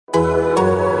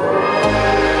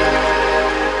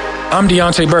I'm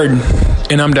Deontay Burton,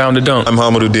 and I'm down to dunk. I'm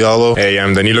Hamidou Diallo. Hey,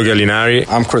 I'm Danilo Gallinari.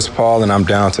 I'm Chris Paul, and I'm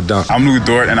down to dunk. I'm Lou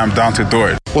Dort, and I'm down to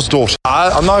Dort. What's Dort?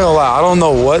 I'm not gonna lie, I don't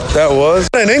know what that was.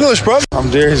 In English, bro. I'm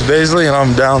Darius Baisley, and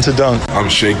I'm down to dunk. I'm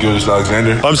Shai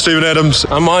Gilgeous-Alexander. I'm Steven Adams.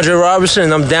 I'm Andre Robertson,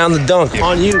 and I'm down to dunk.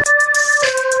 On you.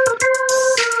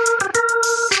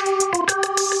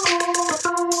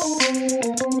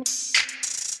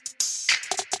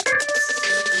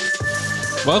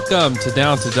 Welcome to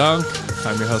Down to Dunk.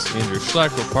 I'm your host, Andrew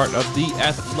Schleck. We're part of the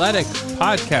Athletic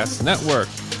Podcast Network.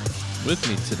 With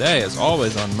me today, as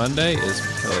always on Monday, is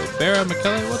Michele Barra.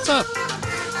 Michele, what's up?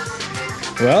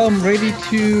 Well, I'm ready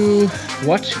to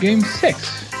watch Game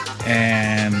 6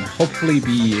 and hopefully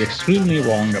be extremely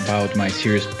wrong about my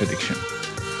series prediction.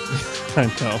 I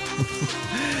know.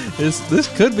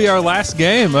 This could be our last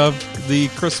game of the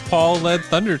Chris Paul-led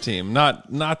Thunder team.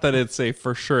 Not that it's a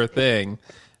for sure thing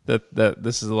that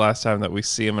this is the last time that we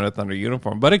see him in a Thunder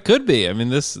uniform, but it could be. I mean,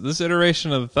 this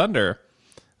iteration of the Thunder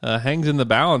hangs in the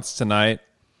balance tonight,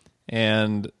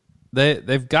 and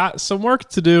they've got some work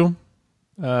to do.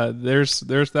 There's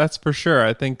that's for sure.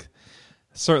 I think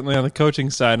certainly on the coaching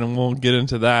side, and we'll get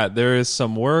into that, there is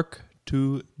some work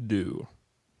to do.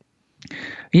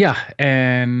 Yeah,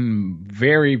 and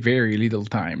very, very little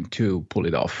time to pull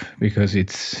it off because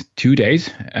it's 2 days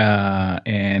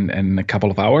and a couple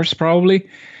of hours probably.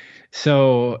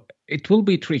 So it will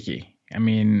be tricky. I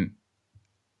mean,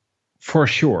 for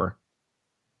sure,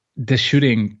 the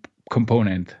shooting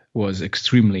component was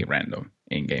extremely random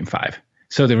in Game 5.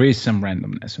 So there is some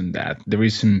randomness in that. There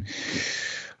is some,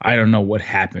 I don't know what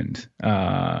happened,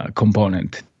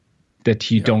 component that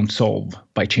you don't solve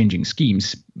by changing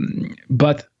schemes.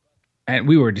 But, and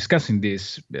we were discussing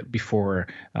this before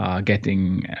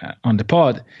getting on the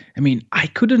pod. I mean, I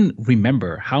couldn't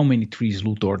remember how many threes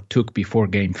Lou Dort took before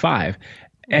Game 5.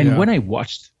 And when I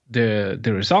watched the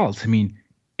results, I mean,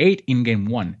 8 in Game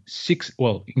 1, 6,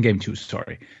 well, in Game 2,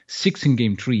 sorry, 6 in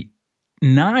Game 3,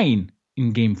 9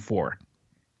 in Game 4,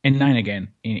 and 9 again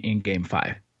in Game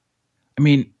 5. I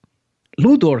mean,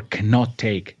 Lou Dort cannot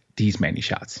take these many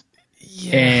shots.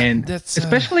 Yeah, and that's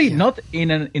especially not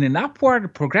in an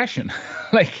upward progression.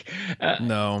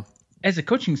 No. As a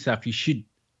coaching staff, you should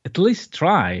at least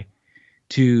try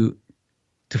to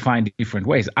find different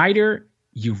ways. Either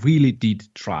you really did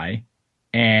try,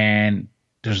 and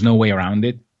there's no way around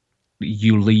it.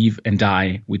 You live and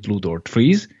die with Lou Dort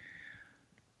threes,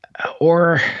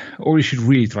 or you should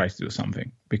really try to do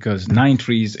something, because 9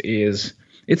 threes is.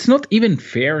 It's not even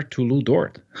fair to Lou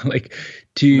Dort,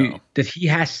 that he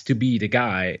has to be the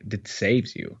guy that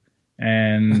saves you,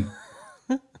 and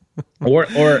or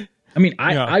I mean,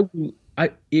 I will.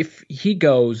 If he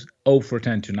goes 0 for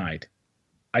 10 tonight,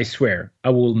 I swear I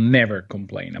will never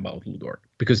complain about Lou Dort,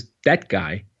 because that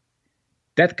guy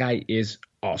is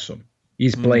awesome.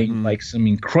 He's playing like some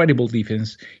incredible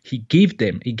defense. He gave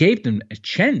them a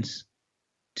chance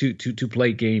to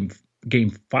play Game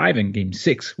 5 and Game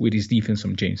 6 with his defense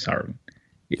on James Harden.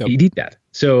 Yep. He did that.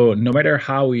 So no matter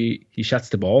how he shuts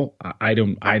the ball, I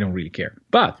don't really care.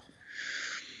 But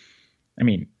I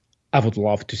mean, I would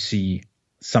love to see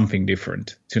something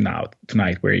different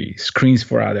tonight, where he screens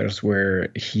for others, where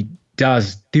he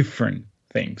does different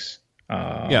things.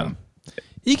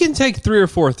 He can take 3 or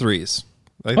 4 threes.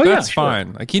 That's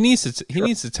fine. Like he needs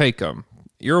to take them.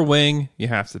 You're a wing, you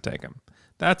have to take them.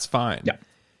 That's fine. Yeah.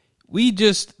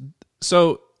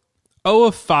 So 0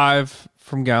 of 5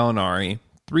 from Gallinari,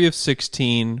 3 of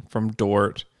 16 from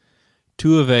Dort,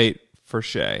 2 of 8 for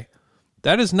Shai.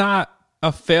 That is not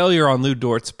a failure on Lou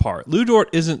Dort's part. Lou Dort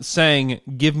isn't saying,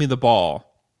 give me the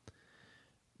ball.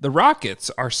 The Rockets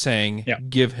are saying,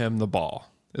 give him the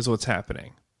ball, is what's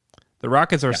happening. The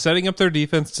Rockets are setting up their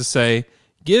defense to say,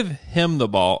 give him the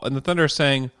ball. And the Thunder are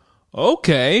saying,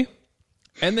 okay.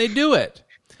 And they do it.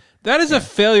 That is a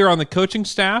failure on the coaching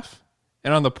staff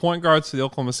and on the point guards for the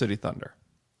Oklahoma City Thunder.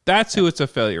 That's who it's a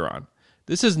failure on.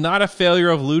 This is not a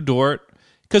failure of Lou Dort,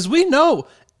 because we know,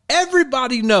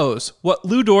 everybody knows what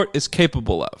Lou Dort is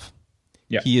capable of.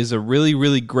 Yeah. He is a really,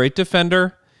 really great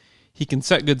defender. He can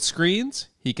set good screens.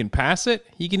 He can pass it.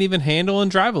 He can even handle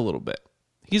and drive a little bit.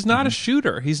 He's not a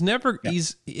shooter. He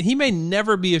may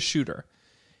never be a shooter.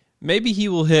 Maybe he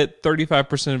will hit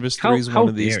 35% of his threes one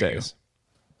of these days.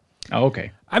 Oh,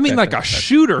 okay. I mean, like a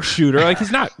shooter. Like,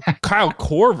 he's not Kyle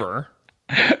Korver.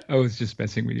 I was just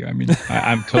messing with you. I mean,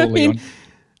 I'm totally on.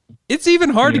 It's even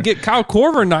hard to get Kyle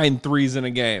Korver 9 threes in a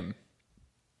game.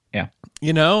 Yeah.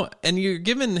 You know, and you're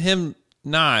giving him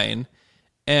 9,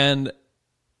 and,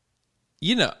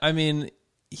 I mean,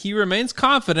 he remains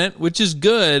confident, which is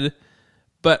good,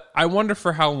 but I wonder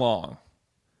for how long.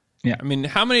 Yeah. I mean,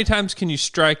 how many times can you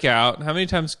strike out? How many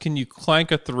times can you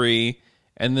clank a 3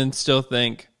 and then still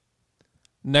think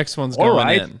next one's All going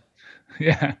right. in?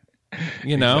 Yeah.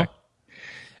 You know? Exactly.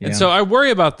 And Yeah. so I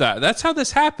worry about that. That's how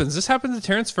this happens. This happened to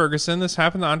Terrence Ferguson. This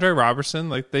happened to Andre Robertson.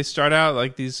 Like, they start out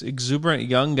like these exuberant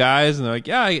young guys, and they're like,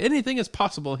 yeah, anything is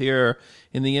possible here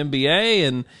in the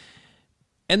NBA.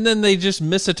 And then they just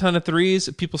miss a ton of threes.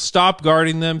 People stop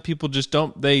guarding them. People just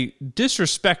they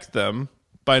disrespect them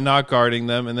by not guarding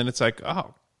them. And then it's like,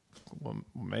 oh, well,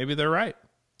 maybe they're right.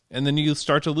 And then you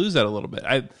start to lose that a little bit.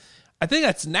 I think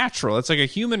that's natural. It's like a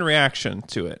human reaction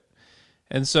to it.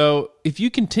 And so if you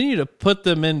continue to put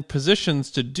them in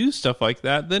positions to do stuff like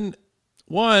that, then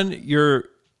one, you're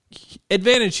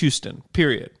advantage Houston,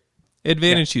 period.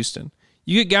 Advantage Houston.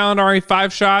 You get Gallinari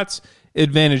 5 shots,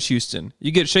 advantage Houston.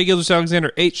 You get Shai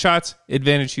Gilgeous-Alexander 8 shots,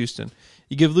 advantage Houston.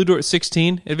 You give Lou Dort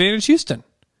 16, advantage Houston.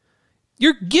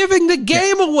 You're giving the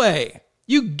game away.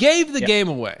 You gave the game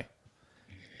away.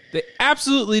 They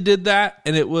absolutely did that,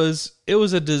 and it was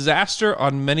a disaster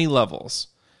on many levels.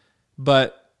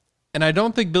 And I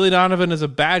don't think Billy Donovan is a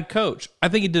bad coach. I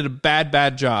think he did a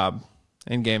bad job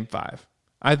in Game 5.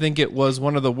 I think it was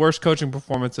one of the worst coaching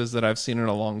performances that I've seen in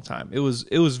a long time. It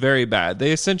was very bad.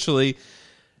 They essentially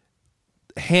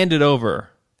handed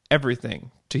over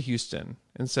everything to Houston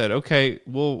and said, okay,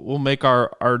 we'll make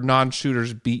our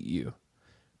non-shooters beat you.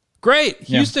 Great.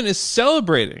 Houston is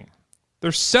celebrating.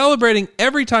 They're celebrating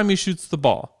every time he shoots the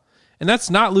ball. And that's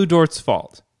not Lou Dort's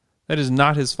fault. That is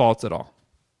not his fault at all.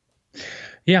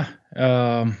 Yeah.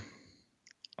 I'll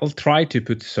try to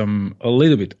put a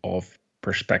little bit of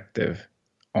perspective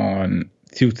on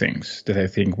two things that I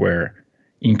think were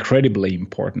incredibly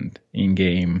important in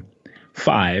Game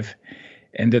 5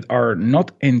 and that are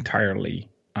not entirely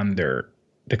under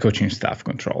the coaching staff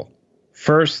control.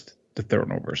 First, the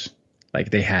turnovers.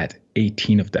 Like, they had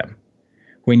 18 of them.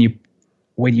 When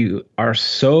you are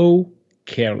so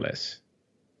careless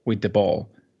with the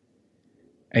ball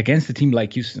against a team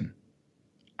like Houston,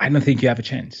 I don't think you have a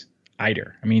chance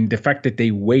either. I mean, the fact that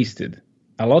they wasted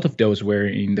a lot of those were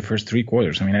in the first 3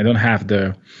 quarters. I mean, I don't have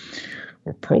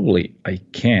or probably I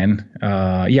can.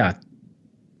 I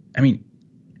mean,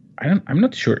 I'm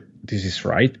not sure this is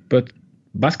right, but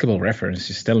Basketball Reference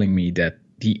is telling me that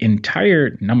the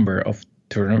entire number of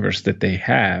turnovers that they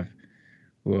have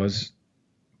was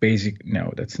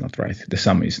no, that's not right. The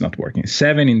sum is not working.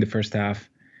 7 in the first half,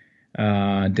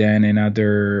 then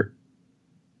another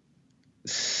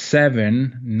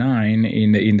 7, 9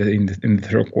 in the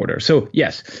third quarter. So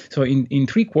yes, so in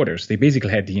 3 quarters they basically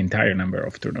had the entire number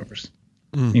of turnovers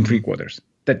in 3 quarters.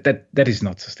 That is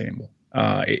not sustainable.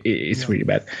 It's really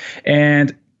bad.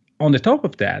 And on the top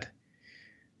of that,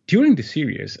 during the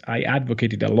series, I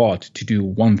advocated a lot to do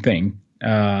one thing.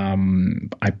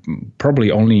 I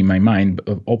probably only in my mind,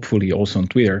 but hopefully also on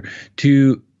Twitter,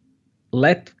 to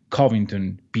let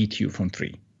Covington beat you from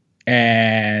 3.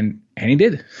 And he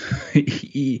did.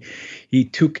 he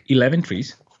took 11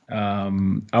 threes. A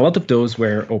lot of those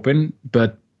were open,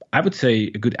 but I would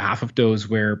say a good half of those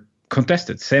were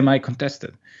contested,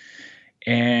 semi-contested.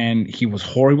 And he was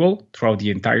horrible throughout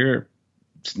the entire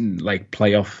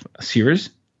playoff series.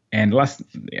 And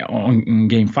in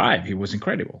Game 5, he was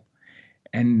incredible.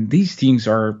 And these things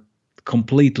are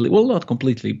completely, well, not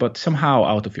completely, but somehow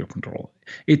out of your control.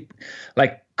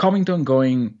 Covington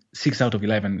going 6 out of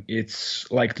 11, it's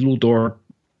like Lou Dort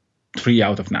 3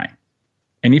 out of 9.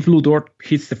 And if Lou Dort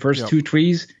hits the first 2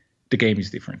 threes, the game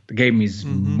is different. The game is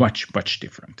much, much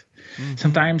different.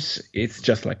 Sometimes it's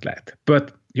just like that.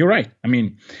 But you're right. I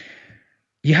mean,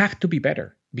 you have to be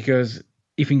better, because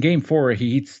if in Game 4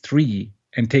 he hits 3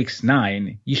 and takes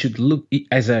 9, you should look,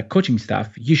 as a coaching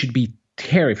staff, you should be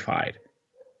terrified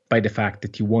by the fact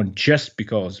that you won just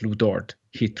because Lou Dort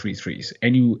hit 3 threes.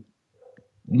 And you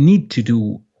need to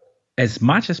do as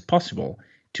much as possible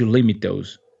to limit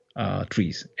those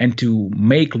threes and to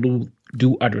make Lou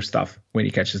do other stuff when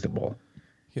he catches the ball.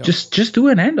 Yep. Just do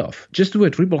an handoff. Just do a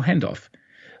dribble handoff.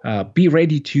 Be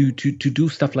ready to do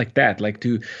stuff like that, like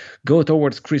to go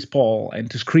towards Chris Paul and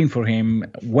to screen for him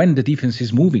when the defense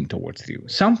is moving towards you.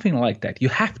 Something like that. You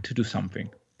have to do something,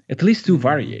 at least to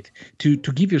variate, to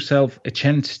give yourself a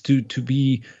chance to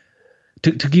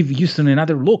give Houston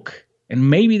another look, and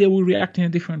maybe they will react in a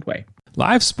different way.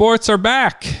 Live sports are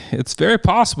back. It's very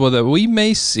possible that we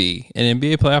may see an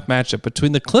NBA playoff matchup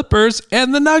between the Clippers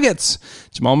and the Nuggets.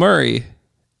 Jamal Murray,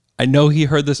 I know he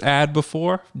heard this ad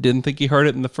before. Didn't think he heard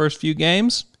it in the first few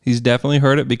games. He's definitely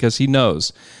heard it because he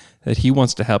knows that he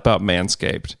wants to help out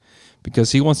Manscaped,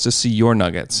 because he wants to see your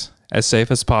Nuggets as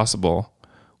safe as possible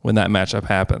when that matchup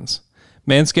happens.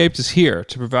 Manscaped is here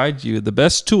to provide you the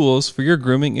best tools for your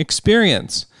grooming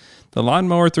experience. The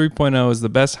Lawnmower 3.0 is the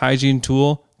best hygiene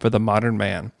tool for the modern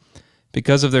man.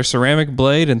 Because of their ceramic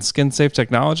blade and skin-safe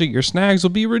technology, your snags will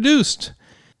be reduced.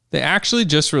 They actually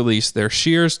just released their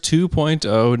Shears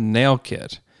 2.0 nail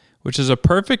kit, which is a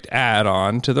perfect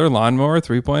add-on to their Lawnmower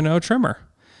 3.0 trimmer.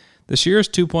 The Shears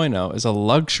 2.0 is a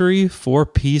luxury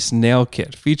 4-piece nail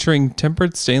kit featuring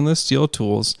tempered stainless steel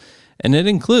tools, and it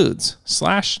includes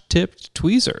slash-tipped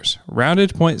tweezers,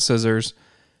 rounded point scissors,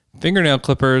 fingernail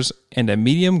clippers, and a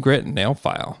medium grit nail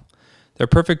file. Their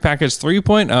Perfect Package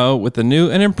 3.0 with the new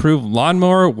and improved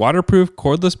Lawnmower waterproof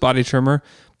cordless body trimmer,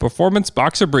 Performance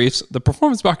Boxer Briefs. The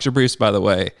Performance Boxer Briefs, by the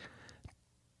way,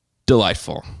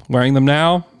 delightful. Wearing them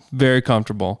now, very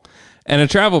comfortable. And a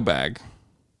travel bag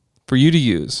for you to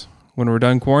use when we're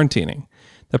done quarantining.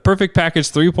 The Perfect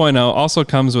Package 3.0 also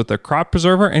comes with the Crop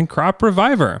Preserver and Crop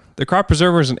Reviver. The Crop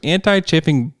Preserver is an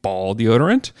anti-chafing ball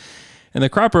deodorant, and the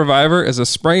Crop Reviver is a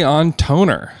spray-on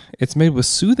toner. It's made with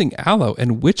soothing aloe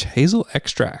and witch hazel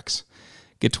extracts.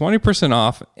 Get 20%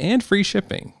 off and free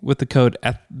shipping with the code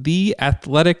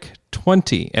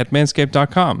THEATHLETIC20 at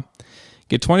manscaped.com.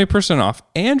 Get 20% off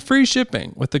and free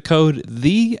shipping with the code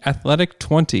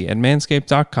THEATHLETIC20 at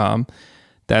manscaped.com.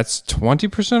 That's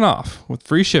 20% off with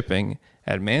free shipping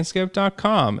at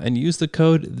manscaped.com and use the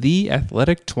code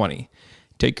THEATHLETIC20.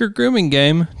 Take your grooming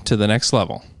game to the next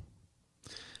level.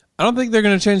 I don't think they're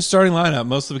going to change the starting lineup,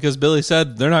 mostly because Billy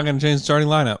said they're not going to change the starting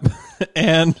lineup.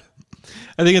 And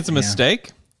I think it's a mistake.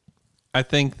 I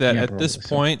think that at this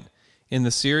point in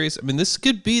the series, I mean, this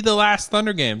could be the last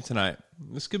Thunder game tonight.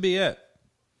 This could be it.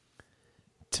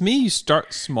 To me, you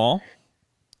start small,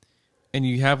 and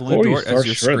you have Lou Dort as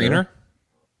your screener.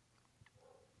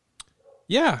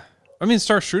 Yeah. I mean,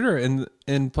 start Schroeder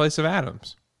in place of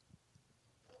Adams.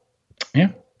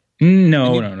 Yeah.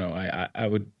 No. I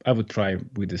would try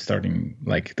with the starting,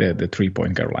 like the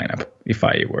 3-point guard lineup if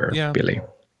I were Billy.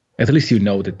 At least you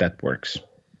know that works.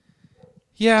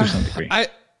 Yeah, to some degree.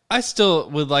 I still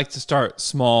would like to start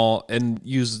small and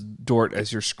use Dort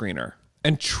as your screener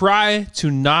and try to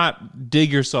not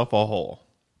dig yourself a hole,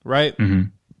 right?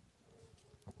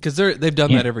 Because they've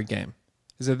done that every game.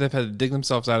 Is that they've had to dig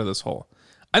themselves out of this hole.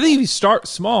 I think if you start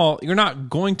small, you're not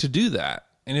going to do that.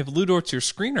 And if Lou Dort's your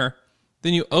screener,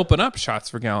 then you open up shots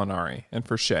for Gallinari and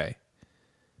for Shea,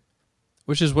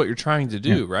 which is what you're trying to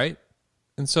do, right?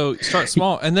 And so start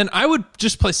small, and then I would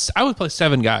play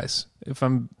 7 guys if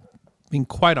I'm being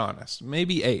quite honest,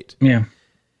 maybe 8. Yeah,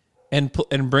 and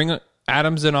bring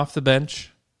Adams in off the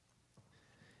bench,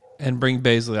 and bring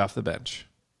Bazley off the bench,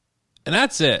 and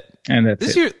that's it. And that's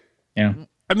this it. year. Yeah,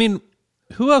 I mean,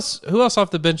 who else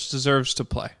off the bench deserves to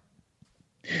play?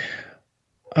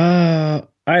 I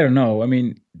don't know. I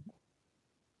mean,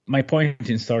 my point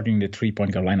in starting the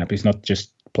 3-point guard lineup is not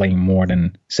just playing more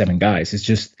than 7 guys. It's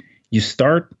just you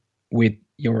start with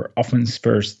your offense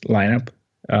first lineup.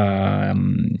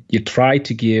 You try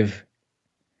to give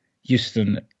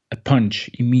Houston a punch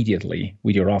immediately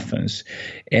with your offense.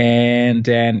 And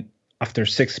then after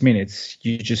 6 minutes,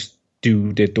 you just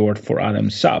do the Dort for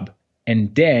Adams sub.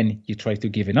 And then you try to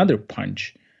give another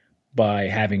punch by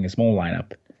having a small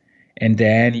lineup. And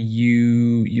then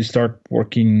you start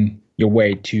working your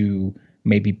way to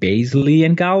maybe Bazley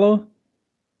and Gallo.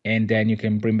 And then you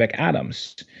can bring back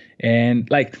Adams. And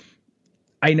like,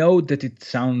 I know that it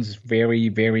sounds very,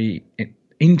 very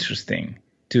interesting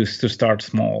to start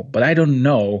small, but I don't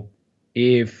know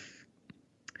if,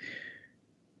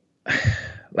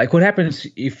 like, what happens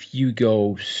if you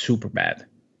go super bad?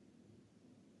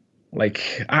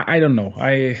 Like, I don't know.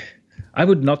 I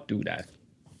would not do that.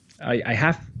 I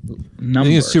have numbers.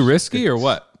 You think it's too risky or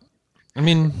what? I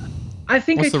mean, I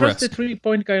think I trust the risk?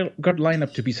 3-point guard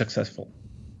lineup to be successful.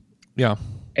 Yeah.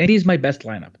 And it is my best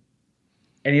lineup.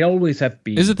 And it always have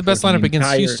been. Is it the best lineup against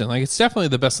entire... Houston? Like, it's definitely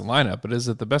the best lineup, but is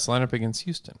it the best lineup against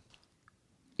Houston?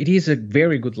 It is a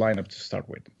very good lineup to start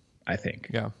with, I think.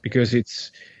 Yeah. Because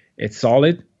it's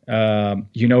solid.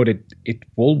 You know that it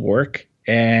will work,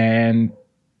 and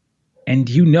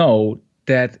you know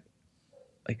that,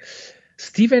 like,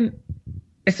 Steven,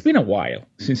 it's been a while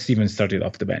since Steven started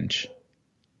off the bench.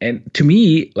 And to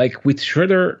me, like, with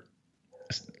Schroeder,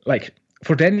 like,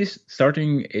 for Dennis,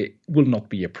 starting it will not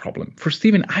be a problem. For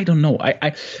Steven, I don't know.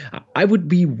 I would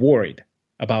be worried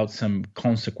about some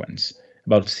consequence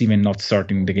about Steven not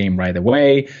starting the game right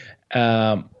away.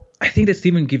 I think that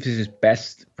Steven gives his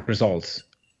best results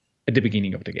at the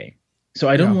beginning of the game. So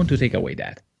I don't want to take away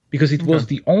that, because it was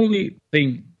the only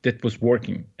thing that was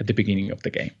working at the beginning of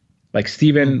the game. Like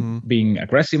Steven being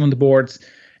aggressive on the boards.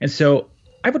 And so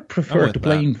I would prefer to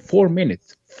play in 4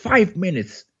 minutes, 5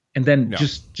 minutes, and then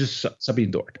just sub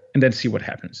in Dort and then see what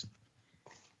happens.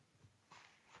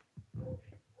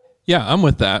 Yeah, I'm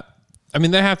with that. I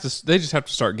mean, they just have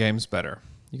to start games better.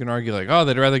 You can argue like, oh,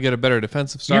 they'd rather get a better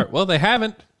defensive start. Yeah. Well, they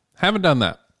haven't done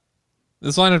that.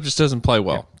 This lineup just doesn't play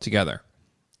well together.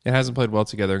 It hasn't played well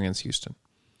together against Houston.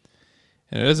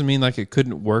 And it doesn't mean like it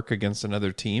couldn't work against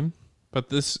another team, but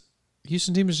this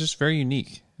Houston team is just very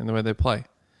unique in the way they play.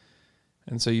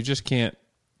 And so you can't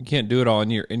do it all,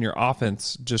 and your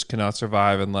offense just cannot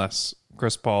survive unless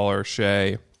Chris Paul or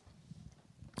Shea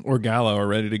or Gallo are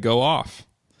ready to go off.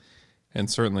 And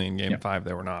certainly in Game 5,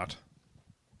 they were not.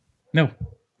 No,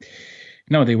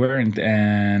 they weren't.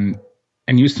 And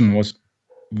Houston was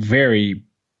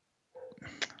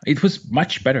it was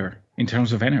much better in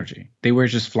terms of energy. They were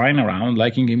just flying around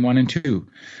like in Game 1 and 2.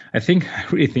 I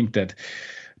really think that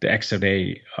the extra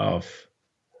day of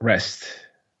rest,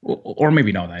 or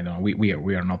maybe not, I don't know, we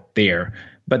are not there,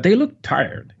 but they looked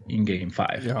tired in Game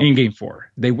 5, in Game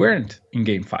 4. They weren't in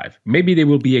Game 5. Maybe they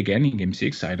will be again in Game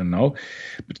 6, I don't know.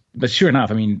 But sure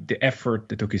enough, I mean, the effort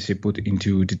that OKC put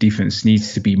into the defense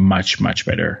needs to be much, much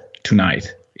better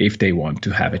tonight if they want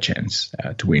to have a chance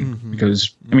to win.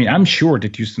 Because, I mean, I'm sure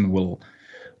that Houston will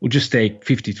just take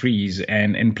 53s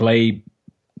and play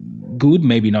good,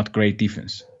 maybe not great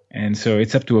defense. And so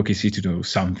it's up to OKC to do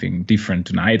something different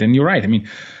tonight. And you're right. I mean,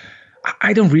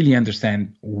 I don't really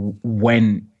understand what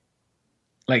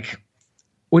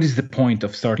is the point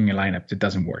of starting a lineup that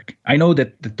doesn't work? I know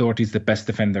that Dort is the best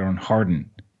defender on Harden,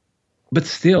 but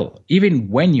still, even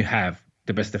when you have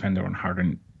the best defender on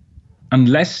Harden,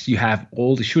 unless you have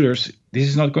all the shooters, this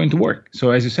is not going to work.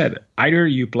 So as you said, either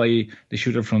you play the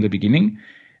shooter from the beginning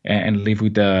and live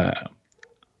with the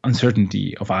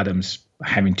uncertainty of Adams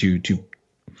having to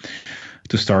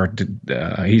start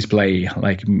his play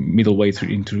like middle way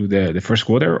into the first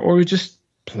quarter, or you just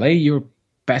play your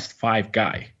best 5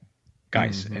 guys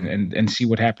and see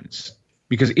what happens.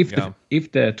 Because if the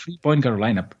 3-point guard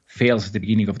lineup fails at the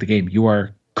beginning of the game, you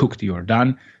are cooked, you are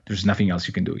done. There's nothing else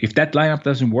you can do. If that lineup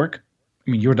doesn't work,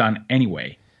 I mean, you're done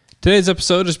anyway. Today's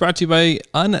episode is brought to you by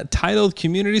Untitled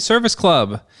Community Service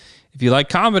Club. If you like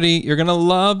comedy, you're going to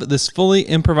love this fully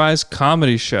improvised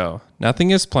comedy show.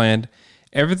 Nothing is planned.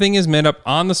 Everything is made up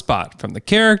on the spot, from the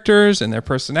characters and their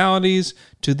personalities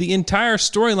to the entire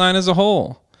storyline as a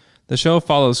whole. The show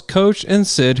follows Coach and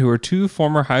Sid, who are 2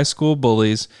 former high school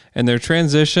bullies, and their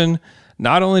transition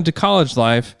not only to college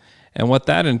life and what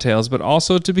that entails, but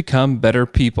also to become better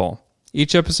people.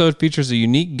 Each episode features a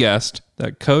unique guest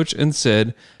that Coach and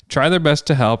Sid try their best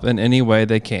to help in any way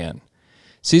they can.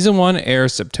 Season 1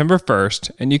 airs September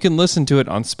 1st, and you can listen to it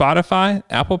on Spotify,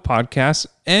 Apple Podcasts,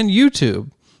 and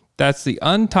YouTube. That's the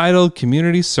Untitled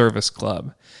Community Service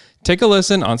Club. Take a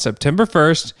listen on September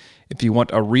 1st if you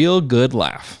want a real good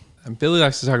laugh. And Billy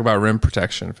likes to talk about rim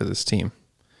protection for this team.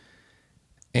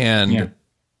 And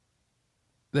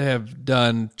they have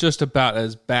done just about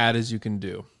as bad as you can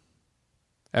do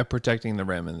at protecting the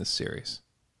rim in this series.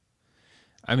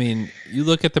 I mean, you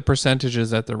look at the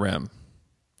percentages at the rim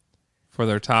for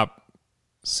their top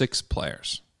 6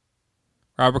 players.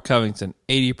 Robert Covington,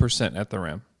 80% at the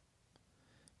rim.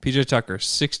 PJ Tucker,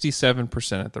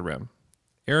 67% at the rim.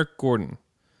 Eric Gordon,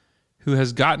 who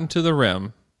has gotten to the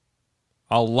rim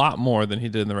a lot more than he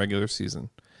did in the regular season.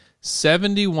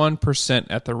 71%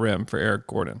 at the rim for Eric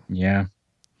Gordon. Yeah.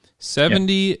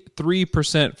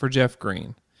 73% for Jeff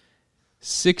Green.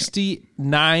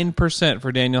 69%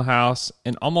 for Daniel House,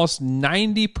 and almost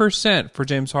 90% for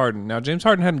James Harden. Now, James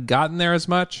Harden hadn't gotten there as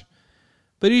much,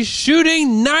 but he's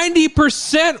shooting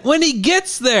 90% when he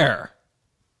gets there.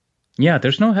 Yeah,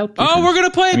 there's no help. Oh, we're going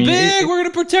to play big. We're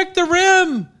going to protect the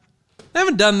rim. They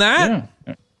haven't done that.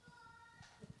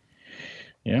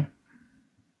 Yeah.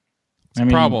 It's a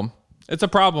problem. It's a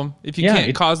problem if you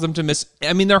can't cause them to miss.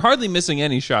 I mean, they're hardly missing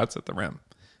any shots at the rim.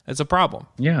 It's a problem.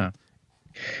 Yeah.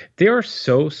 They are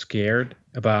so scared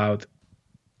about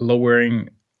lowering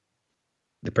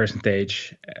the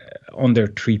percentage on their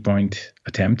 3-point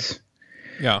attempts.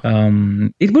 Yeah.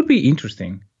 It would be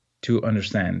interesting to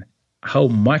understand how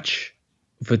much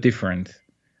of a difference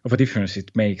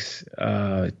it makes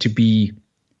to be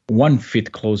 1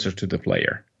 foot closer to the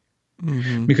player.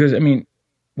 Mm-hmm. Because, I mean,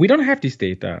 we don't have this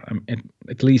data.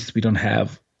 At least we don't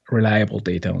have reliable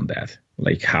data on that.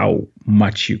 Like how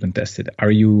much you contested.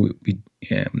 Are you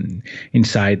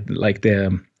inside like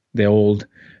the old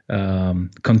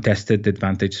contested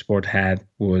advantage sport had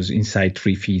was inside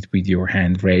 3 feet with your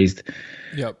hand raised?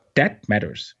 Yep. That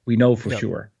matters. We know for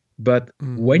sure. But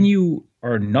when you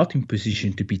are not in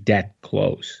position to be that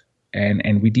close,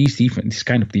 and with this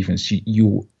kind of defense,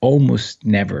 you almost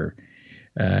never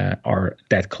are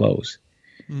that close.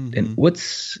 Mm-hmm. Then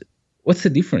what's the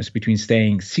difference between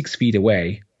staying 6 feet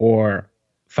away or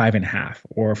 5.5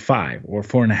 or 5 or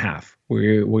 4.5.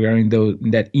 We are in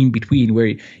that in between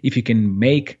where if you can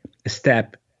make a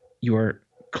step, you're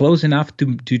close enough to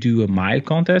do a mile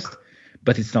contest,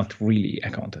 but it's not really a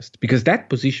contest because that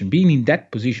position, being in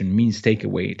that position, means taking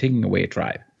away a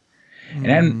drive. And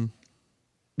then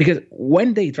because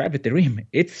when they drive at the rim,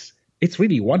 it's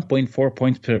really 1.4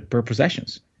 points per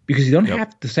possessions because you don't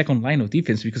have the second line of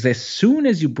defense, because as soon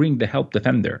as you bring the help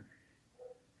defender,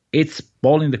 it's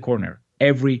ball in the corner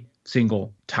every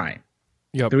single time.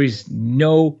 Yep. There is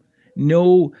no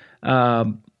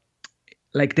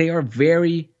like they are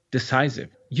very decisive.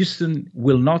 Houston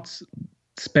will not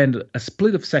spend a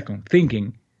split of second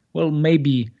thinking, well,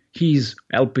 maybe he's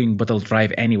helping, but I'll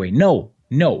drive anyway. No.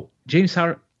 James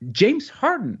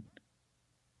Harden,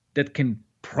 that can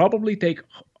probably take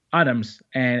Adams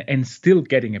and still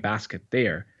getting a basket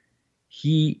there.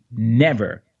 He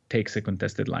never takes a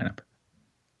contested lineup,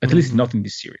 at least not in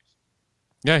this series.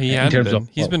 Yeah, he has been.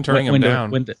 He's been turning him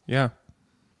down.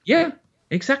 Yeah,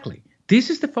 exactly. This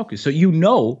is the focus. So you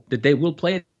know that they will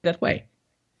play it that way.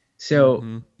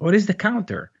 So what is the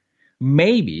counter?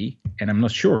 Maybe, and I'm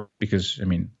not sure because,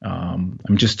 I'm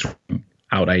just throwing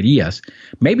out ideas.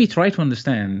 Maybe try to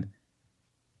understand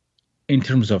in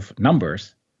terms of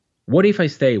numbers, what if I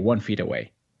stay 1 feet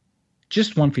away?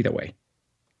 Just 1 feet away.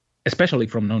 Especially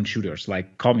from non-shooters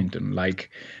like Covington, like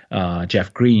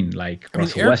Jeff Green, like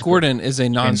Russell Eric Westbrook. Gordon is a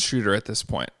non-shooter at this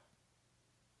point.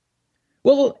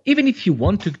 Well, even if you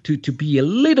want to be a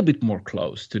little bit more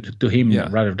close to him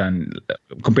rather than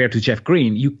compared to Jeff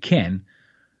Green, you can.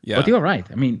 Yeah. But you're right.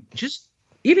 Just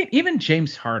even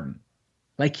James Harden,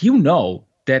 like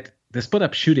that the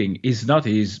spot-up shooting is not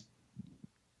the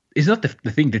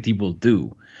thing that he will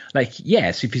do. Like,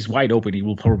 yes, if he's wide open, he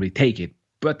will probably take it.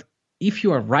 But if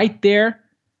you are right there,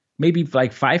 maybe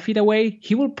like 5 feet away,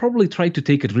 he will probably try to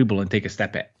take a dribble and take a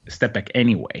step back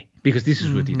anyway, because this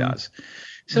is what he does.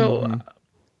 So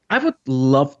I would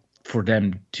love for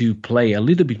them to play a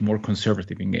little bit more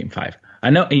conservative in Game 5. I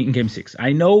know in Game 6.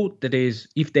 I know that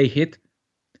if they hit,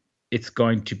 it's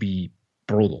going to be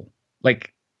brutal.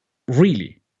 Like,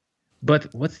 really.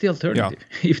 But what's the alternative?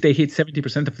 Yeah. If they hit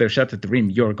 70% of their shots at the rim,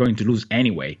 you're going to lose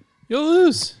anyway. You'll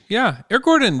lose. Yeah. Eric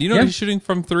Gordon, do you know he's shooting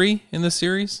from 3 in this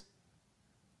series?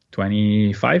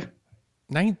 25?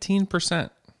 19%.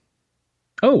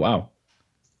 Oh, wow.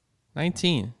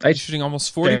 19. He's shooting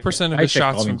almost 40% of his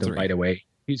shots from 3. By the way,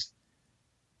 he's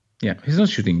not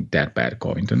shooting that bad,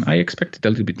 Covington. I expected a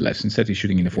little bit less. Instead, he's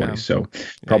shooting in the 40s. So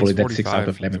probably that 6 out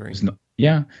of 11 was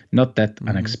not that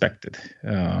unexpected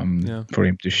for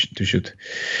him to shoot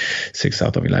 6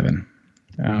 out of 11.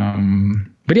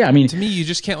 But yeah, to me, you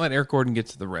just can't let Eric Gordon get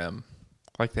to the rim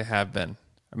like they have been.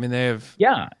 They have.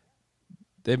 Yeah,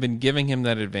 they've been giving him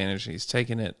that advantage. He's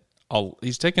taken it.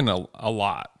 He's taken a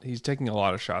lot. He's taking a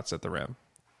lot of shots at the rim.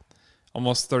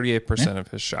 Almost 38% of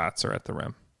his shots are at the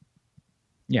rim.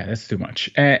 Yeah, that's too much.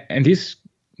 And this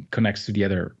connects to the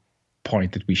other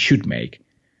point that we should make.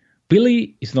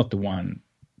 Billy is not the one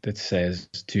that says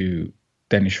to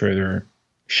Dennis Schroeder,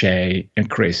 Shea, and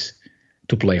Chris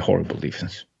to play horrible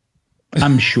defense.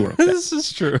 I'm sure of that. This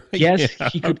is true. Yes,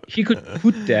 he could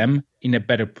put them in a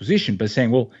better position by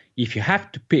saying, well, if you have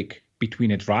to pick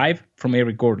between a drive from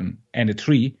Eric Gordon and a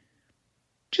 3,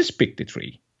 just pick the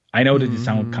 3. I know that it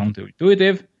sounds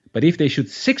counterintuitive, but if they shoot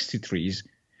 63s,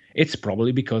 it's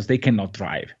probably because they cannot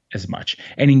drive as much.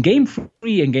 And in Game 3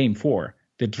 and Game 4,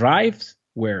 the drives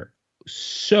were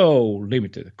so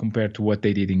limited compared to what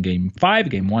they did in Game 5,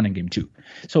 Game 1, and Game 2.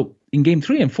 So in Game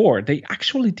 3 and 4, they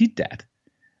actually did that.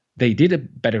 They did a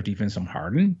better defense on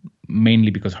Harden, mainly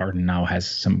because Harden now has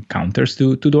some counters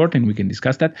to Dort, and we can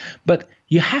discuss that. But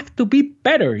you have to be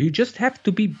better. You just have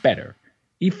to be better.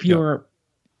 If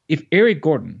Eric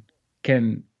Gordon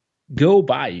can go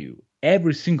by you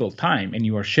every single time and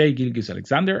you are Shea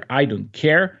Gilgeous-Alexander, I don't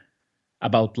care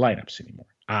about lineups anymore.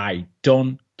 I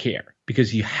don't care,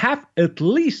 because you have at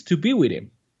least to be with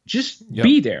him. Just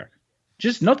be there.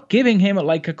 Just not giving him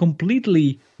like a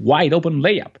completely wide open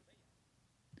layup.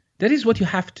 That is what you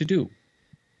have to do.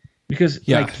 Because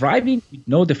like driving with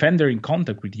no defender in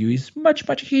contact with you is much,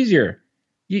 much easier.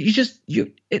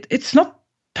 It's not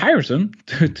tiresome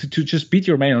to just beat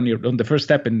your man on the first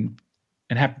step and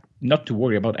have not to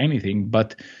worry about anything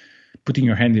but putting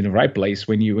your hand in the right place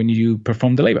when you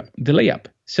perform the layup.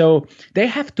 So they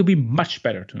have to be much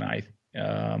better tonight.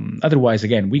 Otherwise,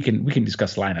 again, we can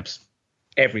discuss lineups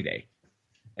every day.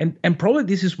 And probably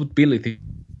this is what Billy thinks.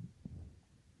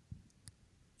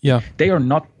 Yeah. They are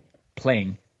not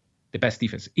playing the best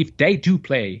defense. If they do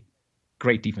play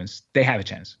great defense, they have a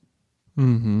chance.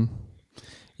 Mm-hmm.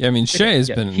 Yeah, I mean, Shea has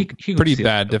been he could pretty still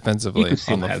bad help. defensively. He could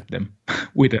still help them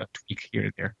with a tweak here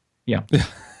and there. Yeah.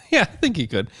 Yeah, I think he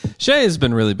could. Shea has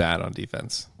been really bad on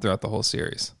defense throughout the whole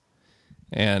series.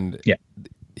 And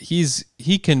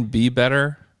he can be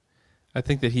better. I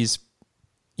think that he's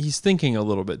thinking a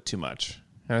little bit too much.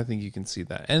 And I think you can see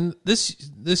that. And this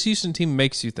Houston team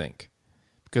makes you think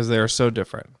because they are so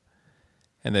different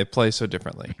and they play so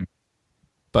differently.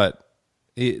 But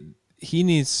the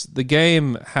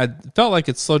game felt like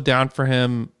it slowed down for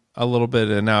him a little bit,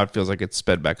 and now it feels like it's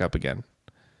sped back up again,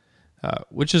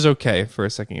 which is okay for a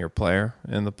second-year player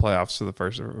in the playoffs for the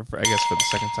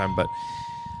second time.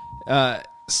 But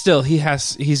still,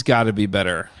 he's got to be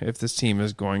better if this team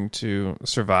is going to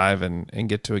survive and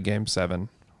get to a Game 7,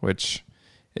 which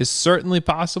is certainly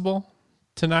possible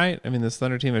tonight. I mean, this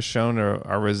Thunder team has shown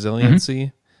a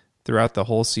resiliency throughout the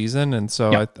whole season, and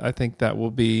so I think that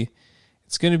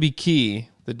it's going to be key.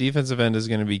 The defensive end is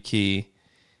going to be key,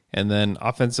 and then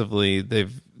offensively, they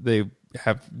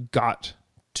have got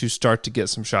to start to get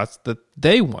some shots that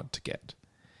they want to get,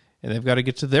 and they've got to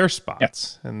get to their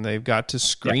spots, and they've got to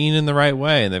screen in the right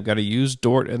way, and they've got to use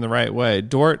Dort in the right way.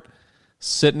 Dort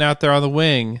sitting out there on the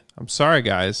wing. I'm sorry,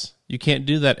 guys, you can't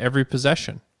do that every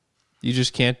possession. You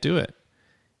just can't do it.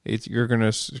 You're going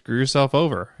to screw yourself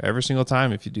over every single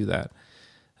time if you do that.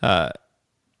 A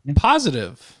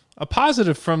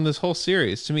positive from this whole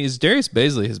series to me is Darius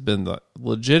Bazley has been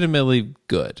legitimately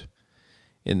good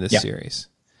in this series.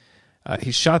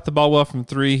 He shot the ball well from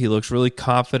three. He looks really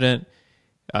confident.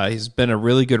 He's been a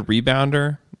really good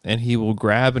rebounder, and he will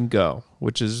grab and go,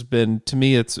 which has been, to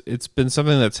me, it's been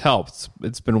something that's helped.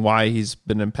 It's been why he's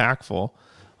been impactful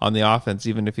on the offense,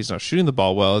 even if he's not shooting the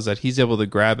ball well, is that he's able to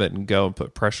grab it and go and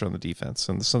put pressure on the defense.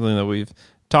 And something that we've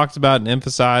talked about and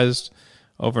emphasized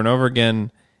over and over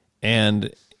again.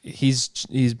 And he's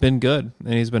been good,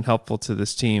 and he's been helpful to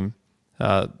this team.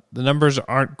 The numbers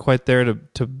aren't quite there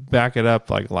to back it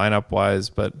up, like lineup-wise,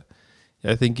 but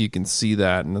I think you can see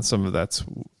that, and some of that's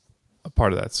a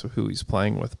part of that's who he's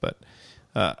playing with. But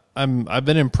I've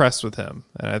been impressed with him,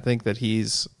 and I think that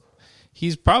he's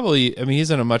probably, I mean,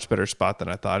 he's in a much better spot than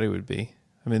I thought he would be.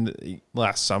 I mean,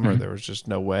 last summer, there was just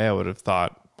no way I would have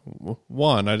thought,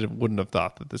 one, I wouldn't have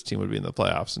thought that this team would be in the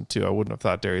playoffs, and two, I wouldn't have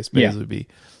thought Darius Bazley would be.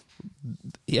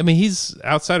 I mean, he's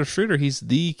outside of Schroeder, he's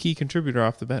the key contributor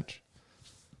off the bench.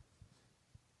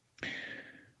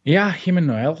 Yeah, him and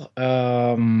Noel.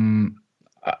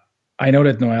 I know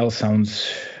that Noel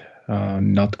sounds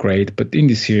not great, but in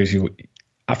this series,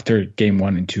 after game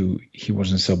 1 and 2, he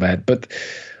wasn't so bad. But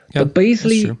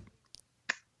Bazley,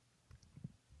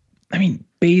 I mean,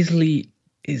 Bazley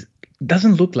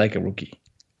doesn't look like a rookie,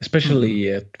 especially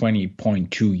a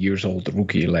 20.2 years old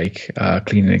rookie, like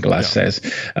Cleaning the Glass says.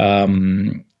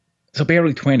 So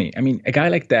barely 20. I mean, a guy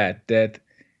like that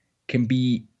can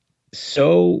be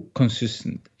so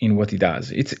consistent in what he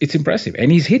does. It's impressive,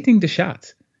 and he's hitting the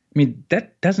shots. I mean,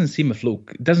 that doesn't seem a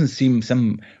fluke. It doesn't seem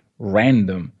some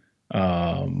random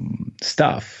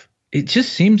stuff. It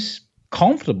just seems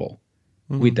comfortable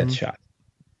with that shot.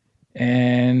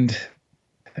 And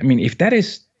I mean, if that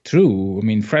is true, I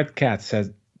mean, Fred Katz says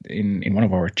in one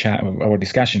of our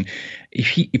discussion,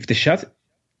 if the shot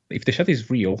is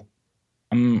real,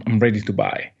 I'm ready to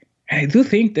buy. And I do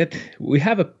think that we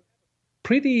have a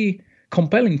pretty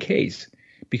compelling case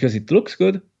because it looks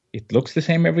good. It looks the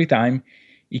same every time.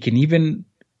 It can even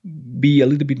be a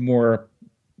little bit more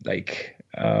like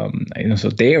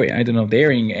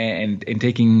daring and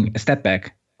taking a step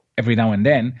back every now and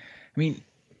then. I mean,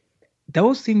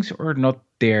 those things are not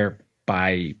there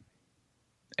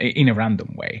in a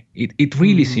random way. It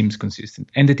really seems consistent,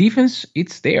 and the defense,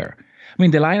 it's there. I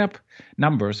mean, the lineup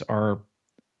numbers are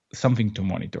something to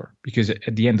monitor because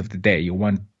at the end of the day, you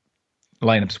want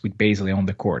lineups with Bazley on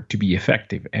the court to be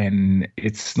effective, and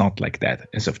it's not like that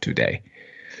as of today.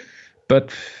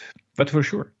 But for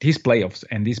sure, these playoffs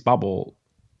and this bubble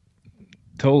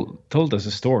told us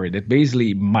a story that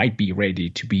Bazley might be ready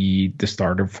to be the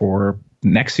starter for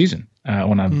next season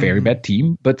on a very bad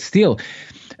team. But still,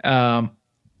 there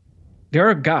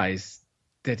are guys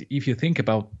that if you think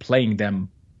about playing them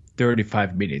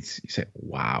 35 minutes, you say,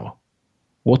 wow,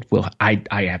 I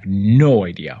have no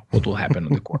idea what will happen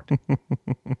on the court.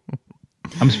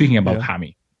 I'm speaking about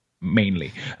Hami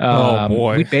mainly. Oh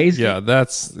boy. With Bazley,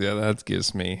 that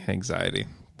gives me anxiety.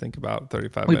 Think about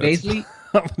 35 minutes. With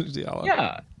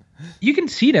Bazley, you can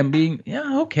see them being,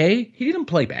 okay, he didn't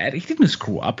play bad. He didn't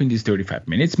screw up in these 35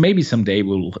 minutes. Maybe someday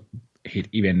we'll hit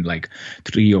even like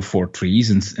 3 or 4 threes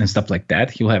and stuff like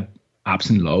that. He'll have ups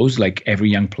and lows like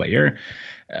every young player.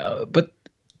 But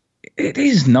it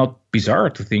is not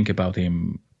bizarre to think about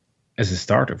him as a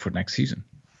starter for next season.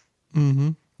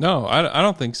 Mm-hmm. No, I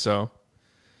don't think so.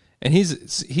 And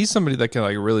he's somebody that can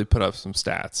like really put up some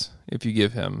stats if you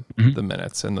give him the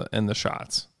minutes and the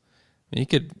shots. I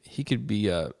mean, he could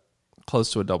be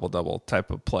close to a double-double type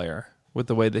of player with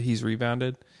the way that he's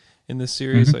rebounded in this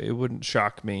series. Like, it wouldn't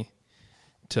shock me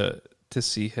to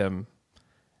see him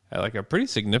at like a pretty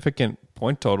significant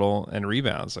point total and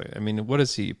rebounds. I mean, what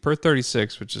is he per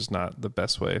 36, which is not the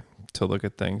best way to look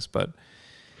at things, but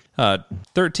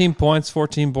 13 points,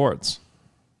 14 boards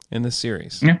in this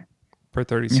series per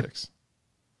 36.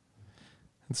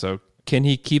 And so can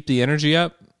he keep the energy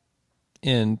up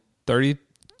in 30,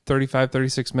 35,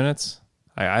 36 minutes?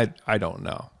 I don't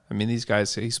know. I mean, these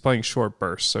guys, he's playing short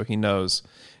bursts, so he knows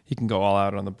he can go all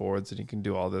out on the boards and he can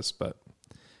do all this, but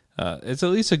it's at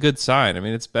least a good sign. I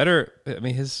mean, it's better. I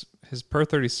mean, his per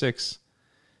 36,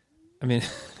 I mean,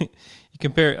 you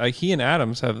compare, like, he and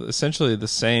Adams have essentially the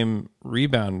same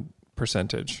rebound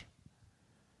percentage.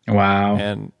 Wow.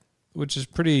 And which is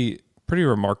pretty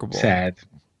remarkable. Sad.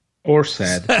 Or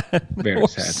sad. Very Or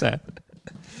sad.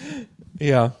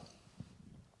 Yeah.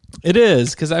 It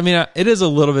is, because I mean, it is a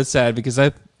little bit sad because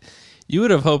you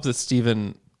would have hoped that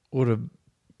Steven would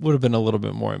have been a little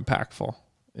bit more impactful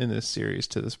in this series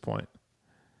to this point,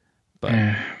 but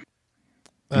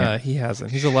he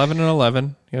hasn't. He's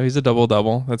 11-11. You know, he's a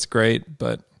double-double. That's great,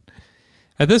 but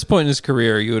at this point in his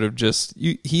career, you would have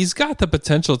he's got the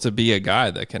potential to be a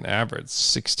guy that can average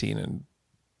 16 and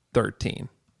 13.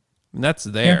 And that's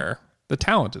there. Yeah. The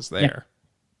talent is there.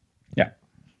 Yeah.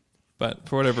 But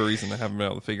for whatever reason, they haven't been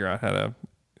able to figure out how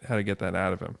to get that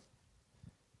out of him.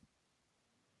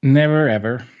 Never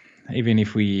ever. Even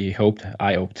if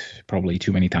I hoped probably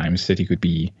too many times that he could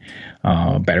be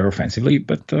better offensively.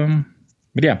 But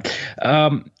yeah,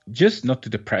 just not to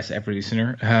depress every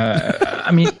listener.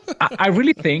 I mean, I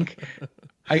really think,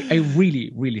 I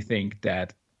really, really think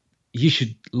that you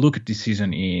should look at this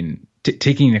season in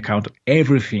taking into account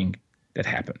everything that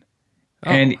happened.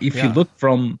 And if you look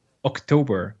from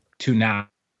October to now,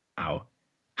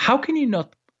 how can you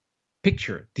not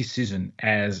picture this season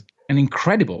as an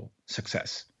incredible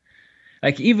success?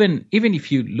 Like, even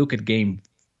if you look at game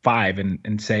 5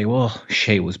 and say, well,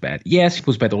 Shea was bad. Yes, it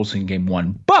was bad also in game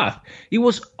 1, but it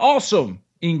was awesome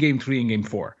in game 3 and game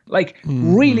 4. Like,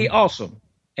 really awesome.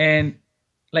 And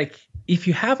like, if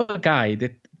you have a guy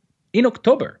that in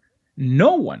October,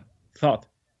 no one thought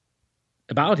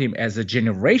about him as a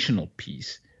generational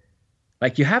piece.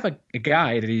 Like, you have a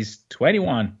guy that is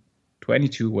 21,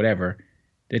 22, whatever,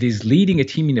 that is leading a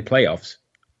team in the playoffs.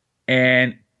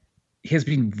 And he has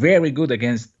been very good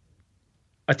against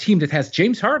a team that has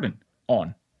James Harden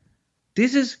on.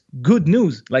 This is good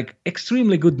news, like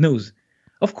extremely good news.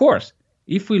 Of course,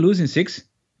 if we lose in 6,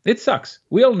 it sucks.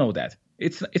 We all know that.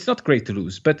 It's not great to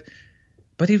lose, but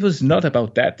it was not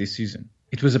about that this season.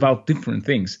 It was about different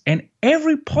things. And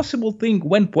every possible thing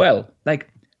went well. Like,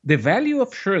 the value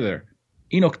of Schroeder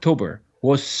in October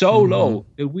was so low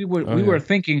that we were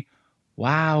thinking,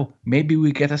 wow, maybe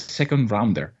we get a second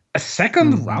rounder. A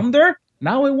second rounder?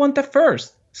 Now I want the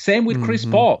first. Same with Chris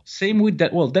Paul. Same with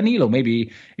that. Well, Danilo,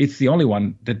 maybe it's the only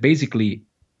one that basically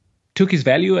took his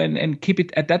value and keep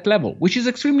it at that level, which is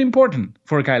extremely important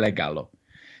for a guy like Gallo.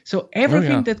 So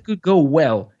everything that could go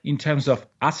well in terms of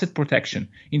asset protection,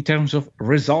 in terms of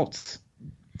results.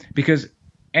 Because,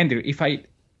 Andrew, if I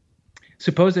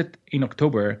suppose that in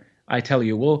October I tell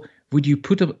you, well, would you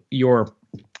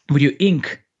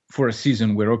ink for a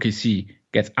season where OKC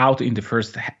gets out in the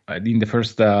first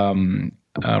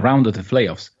round of the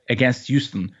playoffs against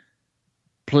Houston,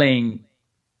 playing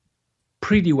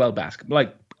pretty well basketball,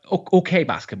 like okay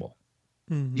basketball?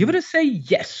 You would say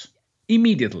yes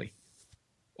immediately,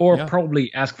 or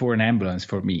probably ask for an ambulance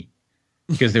for me,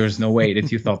 because there was no way that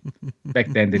you thought back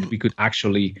then that we could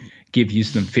actually give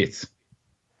Houston fits.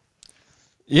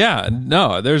 Yeah,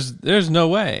 no, there's no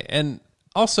way. And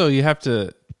also you have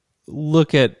to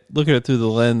look at it through the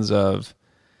lens of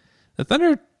the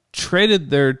Thunder traded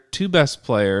their 2 best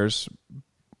players.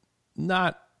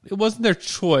 It wasn't their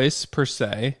choice per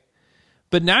se,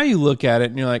 but now you look at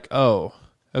it and you're like, oh,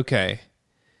 okay.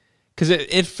 Because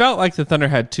it felt like the Thunder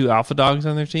had 2 alpha dogs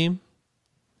on their team,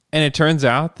 and it turns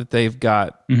out that they've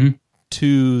got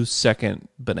 2 second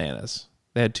bananas.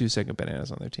 They had 2 second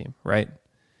bananas on their team, right?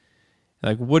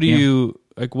 Like, what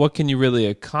can you really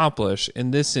accomplish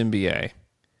in this NBA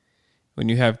when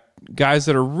you have guys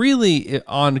that are really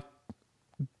on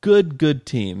good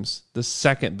teams, the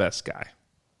second best guy?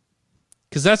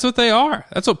 Because that's what they are.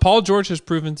 That's what Paul George has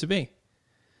proven to be.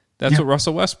 That's what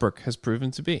Russell Westbrook has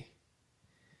proven to be.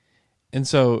 And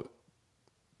so,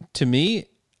 to me,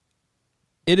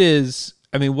 it is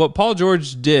I mean, what Paul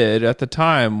George did at the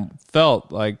time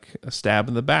felt like a stab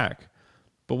in the back.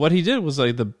 But what he did was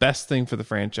like the best thing for the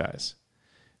franchise.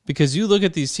 Because you look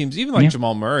at these teams, even like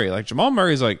Jamal Murray, like Jamal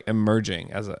Murray's like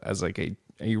emerging as like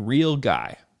a real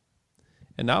guy.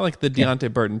 And not like the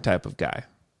Deontay Burton type of guy.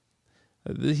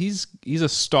 He's a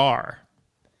star.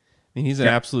 I mean, he's an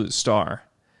absolute star.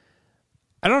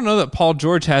 I don't know that Paul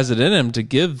George has it in him to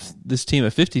give this team a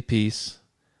 50-piece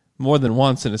more than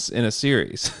once in a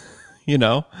series. You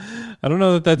know? I don't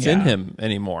know that that's in him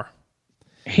anymore.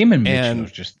 Him and Mitchell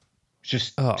are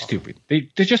just stupid. They're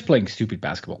just playing stupid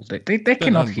basketball. They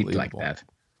cannot hit like that.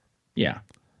 Yeah.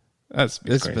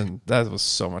 That was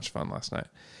so much fun last night.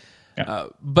 Yeah.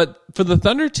 But for the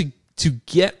Thunder to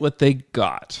get what they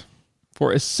got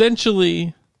for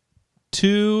essentially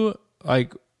 2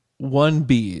 like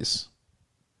 1Bs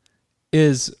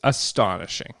is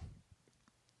astonishing.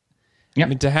 Yep. I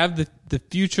mean, to have the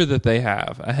future that they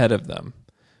have ahead of them,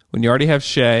 when you already have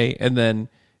Shea, and then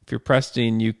if you're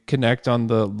Preston, you connect on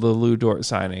the Lou Dort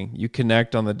signing, you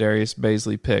connect on the Darius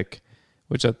Baisley pick,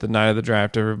 which at the night of the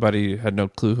draft, everybody had no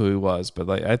clue who he was. But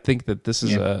like, I think that this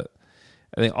is I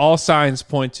think all signs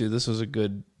point to this was a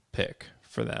good pick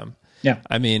for them. Yeah.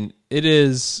 I mean,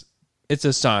 it's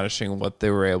astonishing what they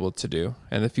were able to do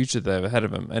and the future they have ahead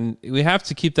of them. And we have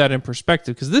to keep that in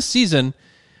perspective because this season,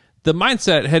 the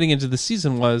mindset heading into the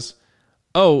season was,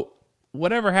 oh,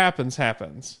 whatever happens,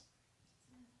 happens.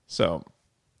 So,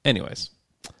 anyways,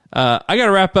 I got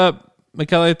to wrap up.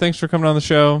 Michele, thanks for coming on the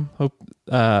show. Hope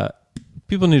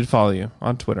people need to follow you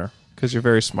on Twitter because you're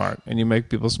very smart and you make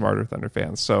people smarter, Thunder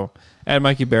fans. So, at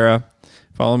Mikey Berra,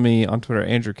 follow me on Twitter,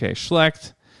 Andrew K.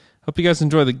 Schlecht. Hope you guys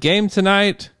enjoy the game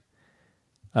tonight.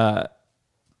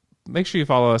 Make sure you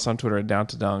follow us on Twitter at Down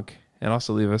to Dunk and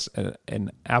also leave us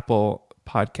an Apple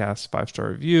Podcast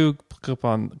 5-star review. Click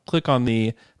on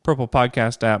the Purple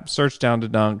Podcast app, search Down to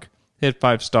Dunk, hit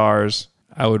 5 stars.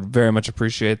 I would very much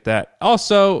appreciate that.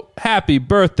 Also, happy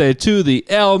birthday to the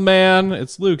L-Man.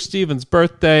 It's Luke Stevens'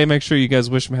 birthday. Make sure you guys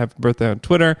wish him a happy birthday on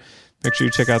Twitter. Make sure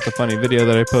you check out the funny video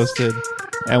that I posted.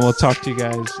 And we'll talk to you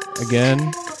guys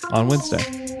again on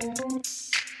Wednesday.